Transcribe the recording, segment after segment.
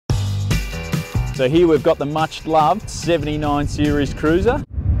So here we've got the much loved 79 Series Cruiser.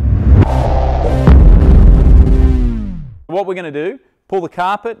 What we're going to do, pull the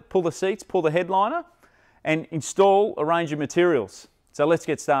carpet, pull the seats, pull the headliner and install a range of materials. So let's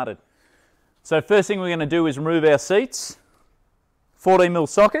get started. So first thing we're going to do is remove our seats. 14mm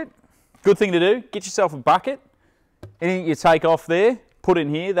socket. Good thing to do, get yourself a bucket. Anything you take off there, put in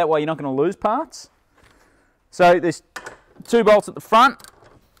here, that way you're not going to lose parts. So there's 2 bolts at the front,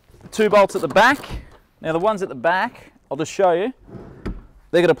 2 bolts at the back. Now the ones at the back, I'll just show you.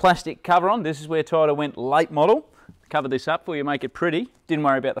 They've got a plastic cover on. This is where Tyler went late model. Cover this up for you, make it pretty. Didn't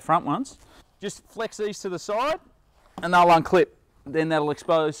worry about the front ones. Just flex these to the side and they'll unclip. Then that'll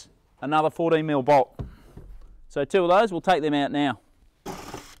expose another 14mm bolt. So 2 of those, we'll take them out now.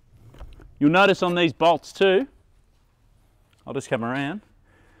 You'll notice on these bolts too, I'll just come around,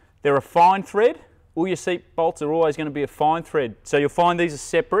 they're a fine thread. All your seat bolts are always going to be a fine thread. So you'll find these are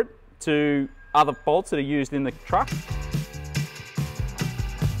separate to other bolts that are used in the truck.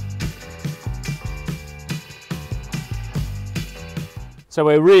 So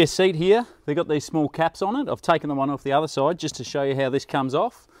our rear seat here, they've got these small caps on it. I've taken the one off the other side just to show you how this comes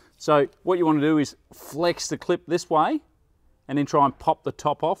off. So what you want to do is flex the clip this way and then try and pop the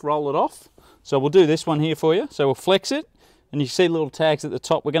top off, roll it off. So we'll do this one here for you. So we'll flex it and you see little tags at the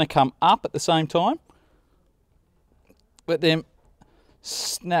top. We're going to come up at the same time. Let them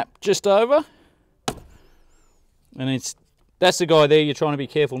snap just over. And that's the guy there, you're trying to be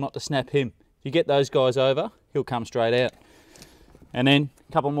careful not to snap him. If you get those guys over, he'll come straight out. And then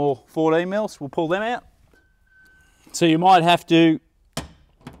a couple more 14mm, we'll pull them out. So you might have to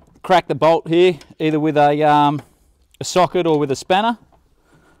crack the bolt here, either with a socket or with a spanner.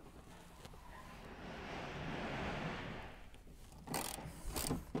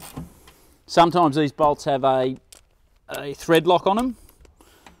 Sometimes these bolts have a thread lock on them.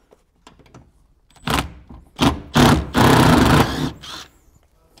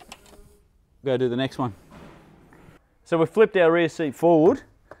 Go do the next one. So we've flipped our rear seat forward.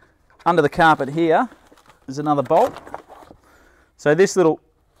 Under the carpet here is another bolt. So this little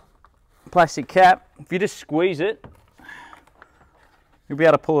plastic cap, if you just squeeze it, you'll be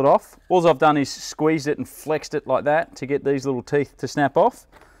able to pull it off. All I've done is squeezed it and flexed it like that to get these little teeth to snap off.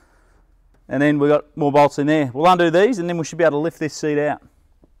 And then we've got more bolts in there. We'll undo these and then we should be able to lift this seat out.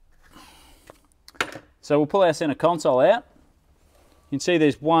 So we'll pull our center console out. You can see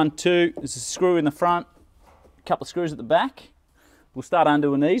there's 1, 2, there's a screw in the front, a couple of screws at the back. We'll start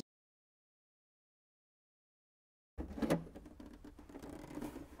undoing these.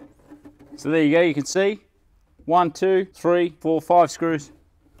 So there you go, you can see 1, 2, 3, 4, 5 screws.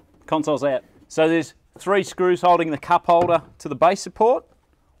 Console's out. So there's 3 screws holding the cup holder to the base support.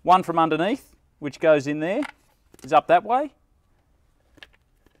 1 from underneath, which goes in there, is up that way.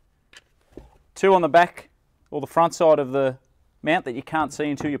 2 on the back or the front side of the mount that you can't see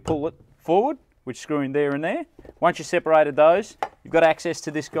until you pull it forward, which screw in there and there. Once you've separated those, you've got access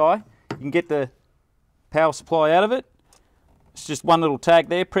to this guy. You can get the power supply out of it. It's just one little tag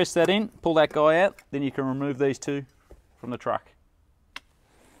there, press that in, pull that guy out, then you can remove these 2 from the truck.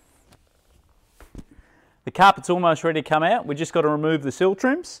 The carpet's almost ready to come out. We've just got to remove the sill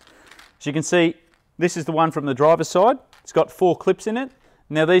trims. As you can see, this is the one from the driver's side. It's got 4 clips in it.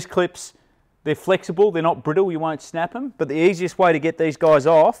 Now these clips, they're flexible, they're not brittle, you won't snap them, but the easiest way to get these guys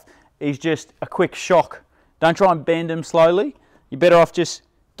off is just a quick shock. Don't try and bend them slowly. You're better off just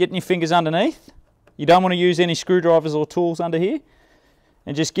getting your fingers underneath. You don't want to use any screwdrivers or tools under here.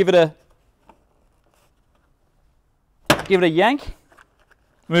 And just give it a yank.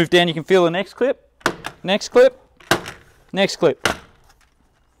 Move down, you can feel the next clip. Next clip, next clip.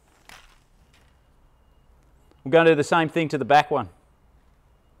 We're going to do the same thing to the back one.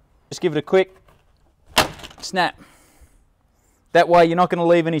 Just give it a quick snap. That way you're not going to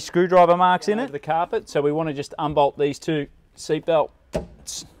leave any screwdriver marks in it. The carpet, so we want to just unbolt these 2 seat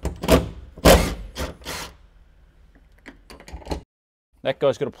belts. That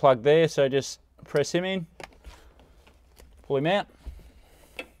guy's got a plug there, so just press him in, pull him out.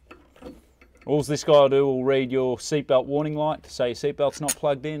 All this guy will do will read your seatbelt warning light to say your seatbelt's not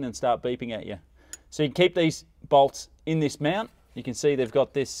plugged in and start beeping at you. So you can keep these bolts in this mount. You can see they've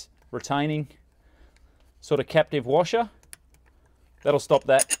got this retaining sort of captive washer. That'll stop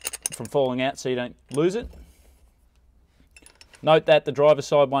that from falling out so you don't lose it. Note that the driver's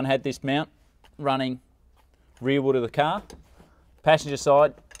side one had this mount running rearward of the car. Passenger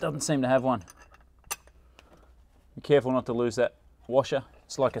side doesn't seem to have one. Be careful not to lose that washer.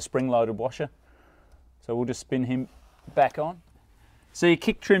 It's like a spring-loaded washer. So we'll just spin him back on. So your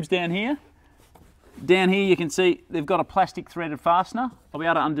kick trim's down here. Down here you can see they've got a plastic threaded fastener. I'll be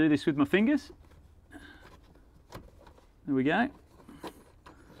able to undo this with my fingers. There we go.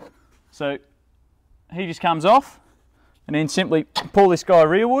 So he just comes off, and then simply pull this guy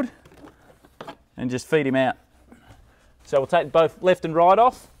rearward and just feed him out. So we'll take both left and right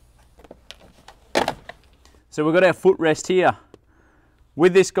off. So we've got our footrest here.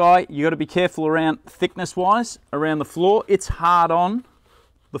 With this guy, you've got to be careful around thickness wise, around the floor. It's hard on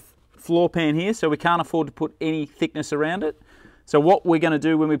the floor pan here, so we can't afford to put any thickness around it. So what we're going to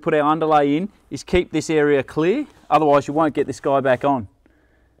do when we put our underlay in is keep this area clear, otherwise you won't get this guy back on.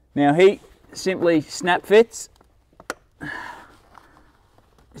 Now he simply snap fits.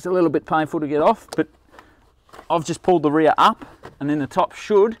 It's a little bit painful to get off, but I've just pulled the rear up, and then the top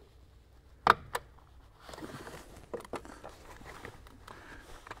should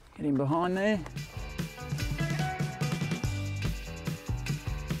get in behind there.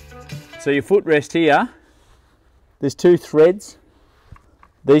 So your footrest here, there's two threads.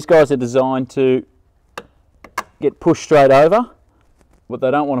 These guys are designed to get pushed straight over, but they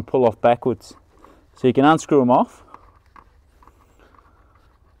don't want to pull off backwards. So you can unscrew them off.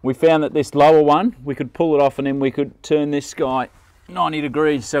 We found that this lower one, we could pull it off and then we could turn this guy 90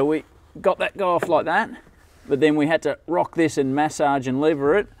 degrees. So we got that guy off like that, but then we had to rock this and massage and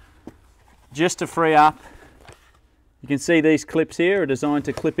lever it just to free up. You can see these clips here are designed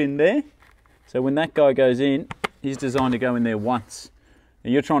to clip in there. So when that guy goes in, he's designed to go in there once. Now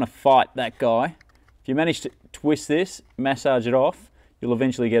you're trying to fight that guy. If you manage to twist this, massage it off, you'll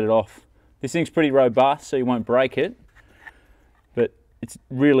eventually get it off. This thing's pretty robust, so you won't break it, but it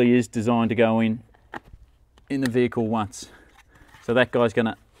really is designed to go in the vehicle once. So that guy's going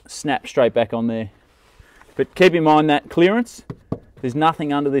to snap straight back on there. But keep in mind that clearance, there's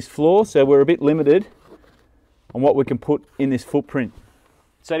nothing under this floor, so we're a bit limited on what we can put in this footprint.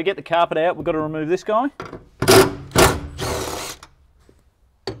 So to get the carpet out, we've got to remove this guy.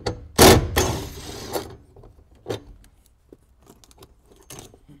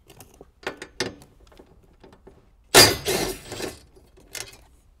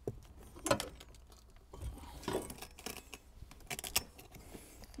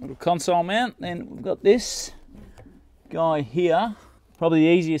 Little console mount, then we've got this guy here. Probably the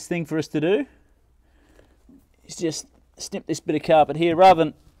easiest thing for us to do is just snip this bit of carpet here rather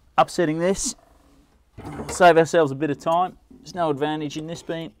than upsetting this. Save ourselves a bit of time. There's no advantage in this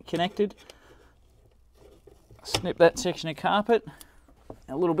being connected. Snip that section of carpet.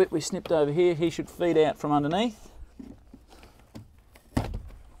 A little bit we snipped over here, he should feed out from underneath.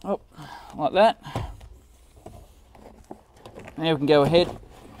 Oh, like that. Now we can go ahead,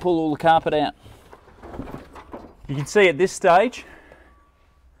 pull all the carpet out. You can see at this stage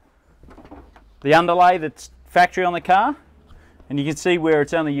the underlay that's factory on the car, and you can see where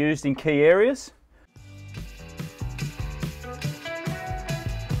it's only used in key areas.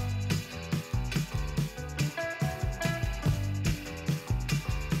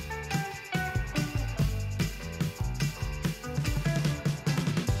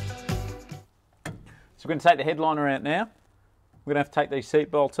 So we're going to take the headliner out now. We're going to have to take these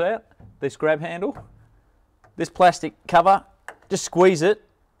seat bolts out, this grab handle, this plastic cover, just squeeze it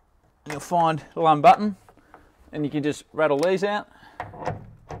and you'll find a little button and you can just rattle these out.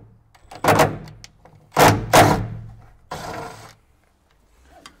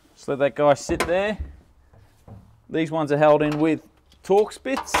 Just let that guy sit there. These ones are held in with Torx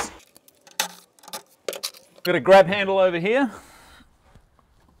bits. Got a grab handle over here.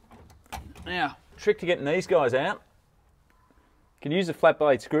 Now, trick to getting these guys out. You can use a flat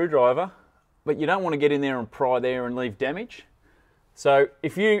blade screwdriver, but you don't want to get in there and pry there and leave damage. So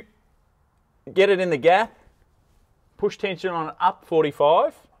if you get it in the gap, push tension on it up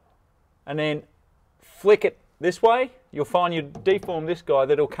 45, and then flick it this way, you'll find you deform this guy,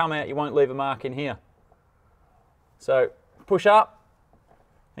 that'll come out, you won't leave a mark in here. So push up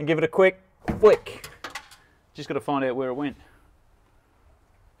and give it a quick flick. Just got to find out where it went.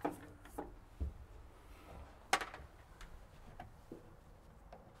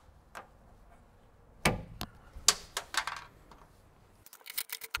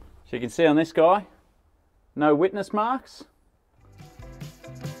 So you can see on this guy, no witness marks.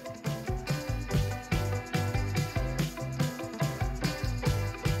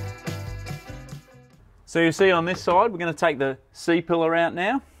 So you see on this side, we're going to take the C-pillar out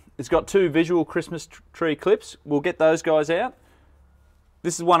now. It's got two visual Christmas tree clips. We'll get those guys out.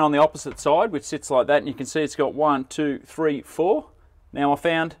 This is one on the opposite side, which sits like that, and you can see it's got 1, 2, 3, 4. Now I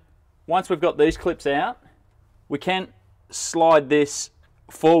found, once we've got these clips out, we can slide this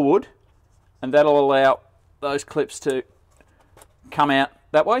forward, and that'll allow those clips to come out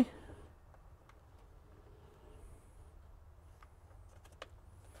that way.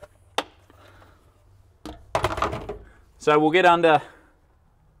 So we'll get under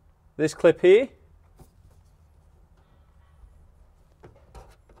this clip here.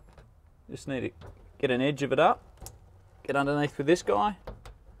 Just need to get an edge of it up. Get underneath with this guy.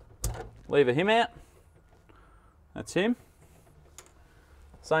 Lever him out. That's him.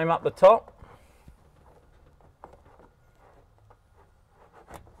 Same up the top.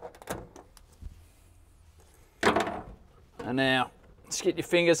 And now, just get your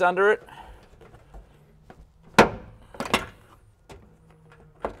fingers under it.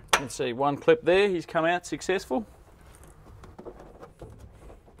 You can see one clip there, he's come out successful.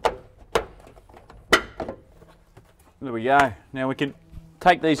 There we go. Now we can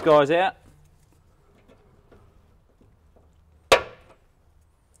take these guys out.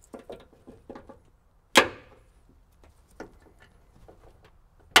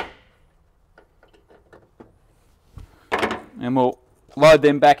 And we'll load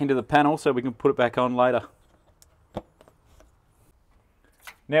them back into the panel so we can put it back on later.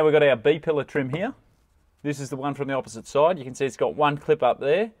 Now we've got our B-pillar trim here. This is the one from the opposite side. You can see it's got one clip up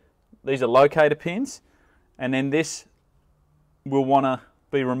there. These are locator pins. And then this will want to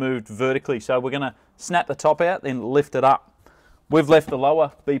be removed vertically. So we're going to snap the top out, then lift it up. We've left the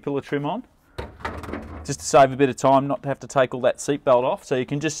lower B-pillar trim on, just to save a bit of time, not to have to take all that seat belt off. So you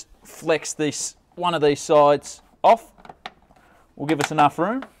can just flex this, one of these sides off. Will give us enough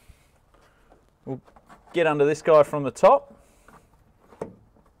room. We'll get under this guy from the top.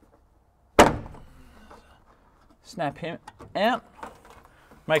 Snap him out.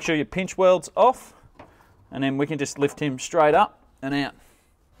 Make sure your pinch weld's off, and then we can just lift him straight up and out.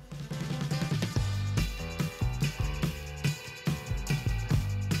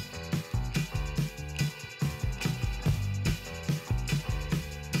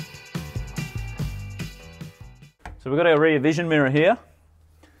 So we've got our rear vision mirror here.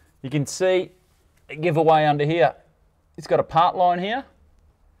 You can see a giveaway under here. It's got a part line here,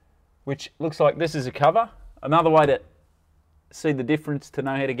 which looks like this is a cover. Another way to see the difference, to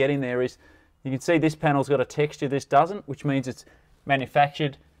know how to get in there, is you can see this panel's got a texture, this doesn't, which means it's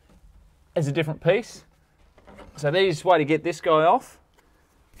manufactured as a different piece. So the easiest way to get this guy off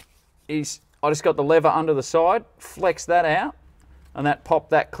is I just got the lever under the side, flex that out, and that pop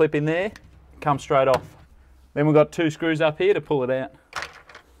that clip in there, comes straight off. Then we've got two screws up here to pull it out.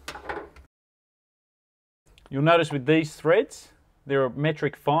 You'll notice with these threads, they're a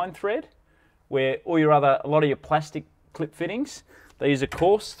metric fine thread, where a lot of your plastic clip fittings, they use a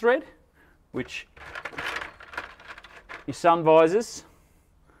coarse thread, which your sun visors,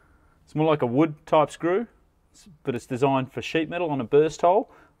 it's more like a wood type screw, but it's designed for sheet metal on a burst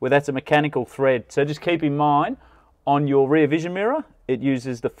hole, where that's a mechanical thread. So just keep in mind, on your rear vision mirror, it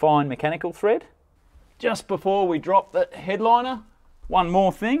uses the fine mechanical thread. Just before we drop the headliner, one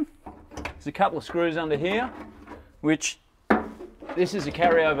more thing. There's a couple of screws under here, which this is a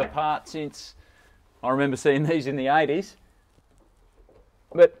carryover part since I remember seeing these in the 80s.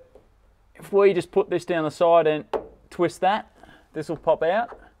 But if we just put this down the side and twist that, this will pop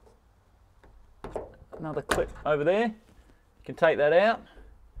out. Another clip over there. You can take that out.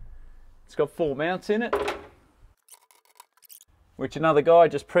 It's got 4 mounts in it, which another guy,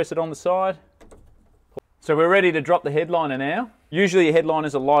 just press it on the side. So we're ready to drop the headliner now. Usually your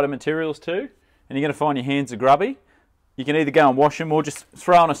headliners are lighter materials too, and you're going to find your hands are grubby. You can either go and wash them or just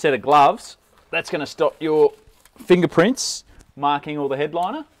throw on a set of gloves. That's going to stop your fingerprints marking all the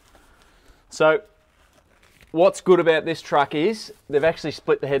headliner. So what's good about this truck is they've actually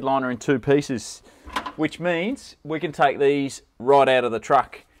split the headliner in 2 pieces, which means we can take these right out of the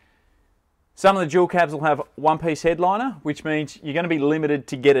truck. Some of the dual cabs will have 1-piece headliner, which means you're going to be limited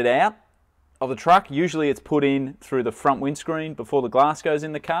to get it out of the truck. Usually it's put in through the front windscreen before the glass goes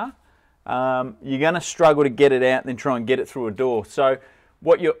in the car. You're going to struggle to get it out and then try and get it through a door. So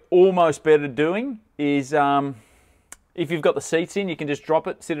what you're almost better doing is, if you've got the seats in, you can just drop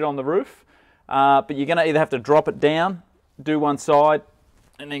it, sit it on the roof. But you're going to either have to drop it down, do one side,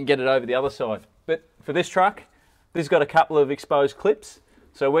 and then get it over the other side. But for this truck, this has got a couple of exposed clips.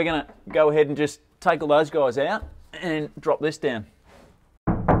 So we're going to go ahead and just take all those guys out and drop this down.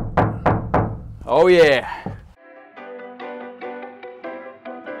 Oh yeah.